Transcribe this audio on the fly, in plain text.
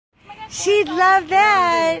She'd love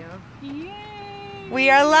that. Yay. We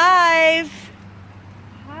are live.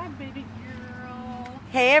 Hi, baby girl.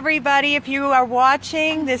 Hey everybody, if you are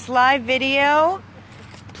watching this live video,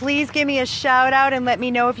 please give me a shout out and let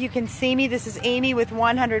me know if you can see me. This is Amy with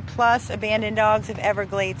 100 Plus Abandoned Dogs of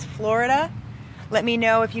Everglades, Florida. Let me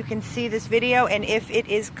know if you can see this video and if it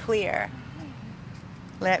is clear.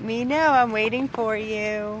 Let me know. I'm waiting for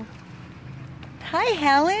you. Hi,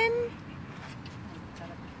 Helen.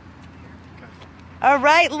 All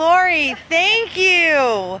right, Lori, thank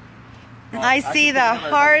you. I see the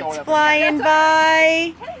hearts flying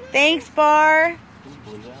by. Thanks, Bar.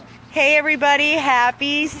 Hey, everybody.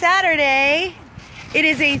 Happy Saturday. It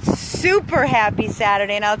is a super happy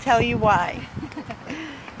Saturday, and I'll tell you why.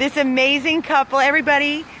 This amazing couple,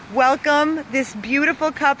 everybody, welcome this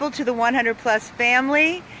beautiful couple to the 100 Plus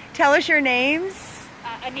family. Tell us your names.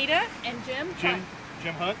 Anita and Jim.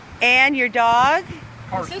 Jim Hunt. And your dog.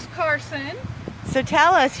 This is Carson. So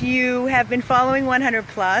tell us, you have been following 100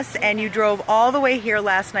 Plus and you drove all the way here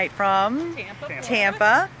last night from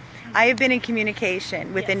Tampa. I have been in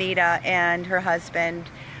communication with Anita and her husband.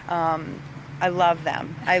 I love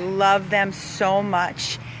them. I love them so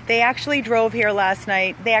much. They actually drove here last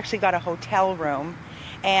night. They actually got a hotel room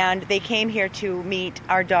and they came here to meet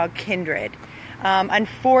our dog Kindred.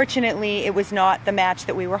 Unfortunately, it was not the match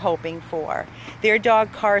that we were hoping for. Their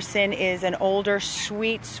dog Carson is an older,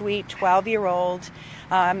 sweet, sweet 12-year-old.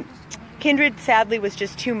 Kindred sadly was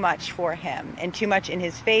just too much for him and too much in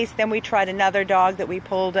his face. Then we tried another dog that we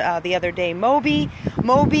pulled the other day, Moby.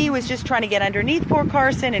 Moby was just trying to get underneath poor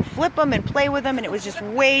Carson and flip him and play with him, and it was just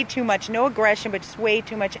way too much. No aggression, but just way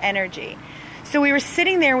too much energy. So we were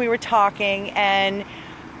sitting there, we were talking, and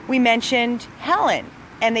we mentioned Helen.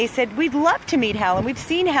 And they said, we'd love to meet Helen. We've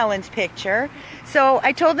seen Helen's picture. So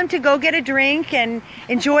I told them to go get a drink and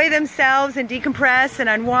enjoy themselves and decompress and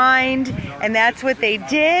unwind. And that's what they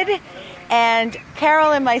did. And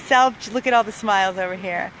Carol and myself, look at all the smiles over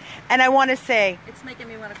here. And I want to say It's making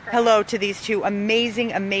me want to cry. hello to these two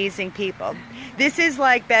amazing, amazing people. This is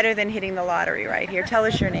like better than hitting the lottery right here. Tell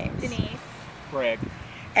us your names. Denise. Greg.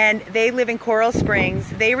 And they live in Coral Springs.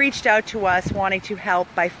 They reached out to us wanting to help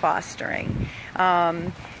by fostering.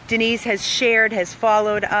 Denise has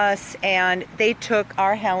followed us, and they took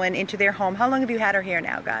our Helen into their home. How long have you had her here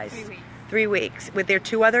now, guys? 3 weeks. 3 weeks with their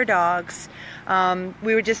 2 other dogs.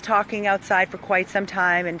 We were just talking outside for quite some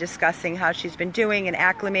time and discussing how she's been doing and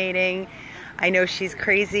acclimating. I know she's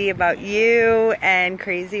crazy about you and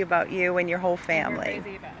crazy about you and your whole family. We're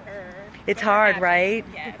crazy about her. It's But we're hard, happy. right?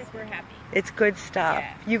 Yes, we're happy. It's good stuff.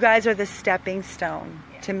 Yeah. You guys are the stepping stone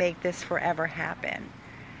to make this forever happen.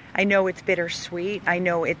 I know it's bittersweet. I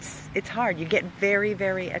know it's hard. You get very,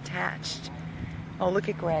 very attached. Oh, look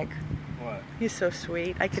at Greg. What? You're so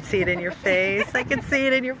sweet. I could see it in your face. I could see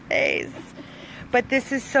it in your face. But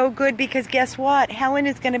this is so good because guess what? Helen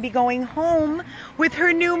is going to be going home with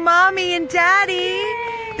her new mommy and daddy.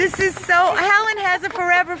 This is so... Helen has a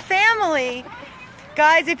forever family.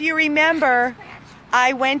 Guys, if you remember,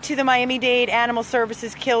 I went to the Miami-Dade Animal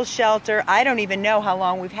Services Kill Shelter. I don't even know how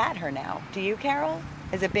long we've had her now. Do you, Carol?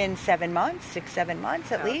 Has it been 7 months, 6, 7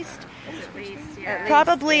 months at least? At least, yeah.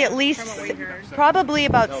 Probably at least, probably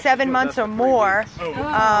about 7 months or more.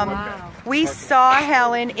 We saw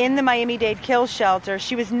Helen in the Miami-Dade Kill Shelter.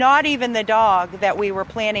 She was not even the dog that we were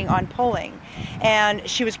planning on pulling. And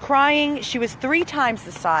she was crying. She was 3 times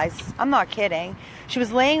the size. I'm not kidding. She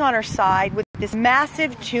was laying on her side with this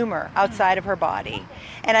massive tumor outside of her body.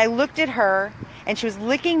 And I looked at her, and she was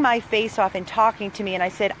licking my face off and talking to me, and I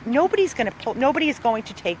said, nobody is going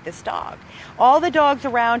to take this dog. All the dogs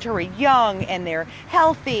around her are young and they're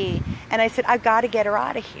healthy. And I said, I've got to get her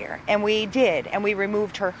out of here. And we did, and we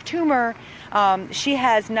removed her tumor. She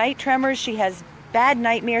has night tremors. She has bad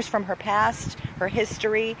nightmares from her past, her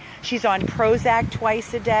history. She's on Prozac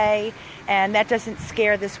twice a day, and that doesn't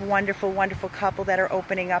scare this wonderful, wonderful couple that are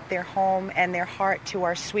opening up their home and their heart to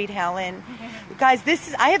our sweet Helen. Guys,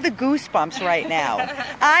 I have the goosebumps right now.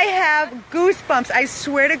 I have goosebumps, I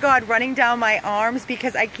swear to God, running down my arms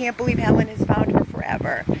because I can't believe Helen has found her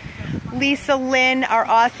forever. Lisa Lynn, our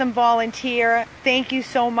awesome volunteer, thank you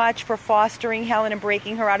so much for fostering Helen and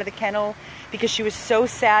breaking her out of the kennel because she was so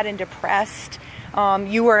sad and depressed.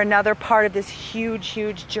 You were another part of this huge,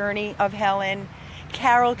 huge journey of Helen.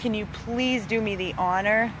 Carol, can you please do me the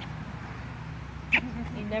honor? You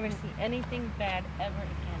never see anything bad ever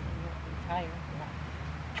again in your entire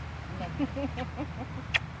life.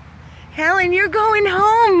 Helen, you're going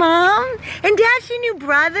home, Mom. And that's your new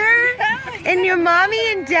brother? And your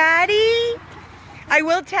mommy and daddy? I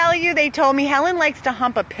will tell you, they told me Helen likes to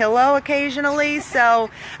hump a pillow occasionally, so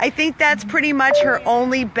I think that's pretty much her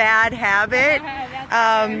only bad habit.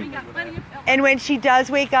 And when she does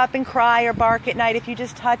wake up and cry or bark at night, if you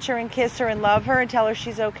just touch her and kiss her and love her and tell her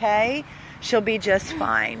she's okay, she'll be just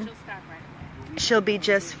fine. She'll stop right away. She'll be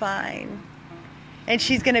just fine. And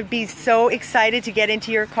she's going to be so excited to get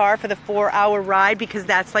into your car for the 4-hour ride because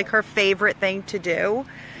that's like her favorite thing to do.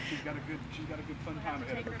 She's got a good fun time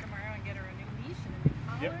ahead Take of her her. tomorrow and get her a new leash and a new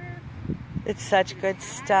collar. It's such good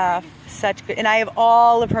stuff. Such good. And I have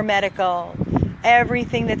all of her medical,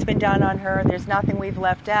 everything that's been done on her. There's nothing we've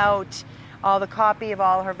left out. All the copy of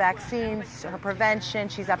all her vaccines, her prevention.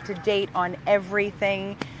 She's up to date on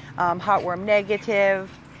everything. Heartworm negative,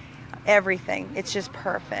 everything. It's just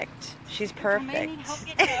perfect. She's perfect.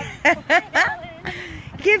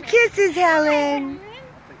 Give kisses, Helen.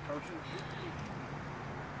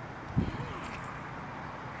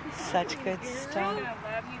 Such good stuff. She's gonna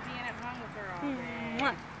love you being at home with her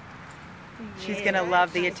all day. She's gonna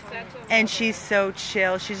love the, and she's so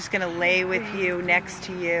chill. She's just gonna lay with you, next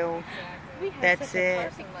to you. That's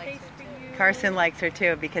it. Carson likes her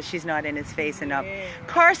too because she's not in his face enough.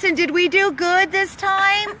 Carson, did we do good this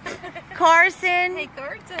time? Carson? Hey,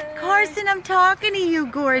 Carson. Carson, I'm talking to you,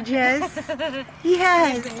 gorgeous.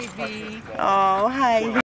 Yes. Oh, hi.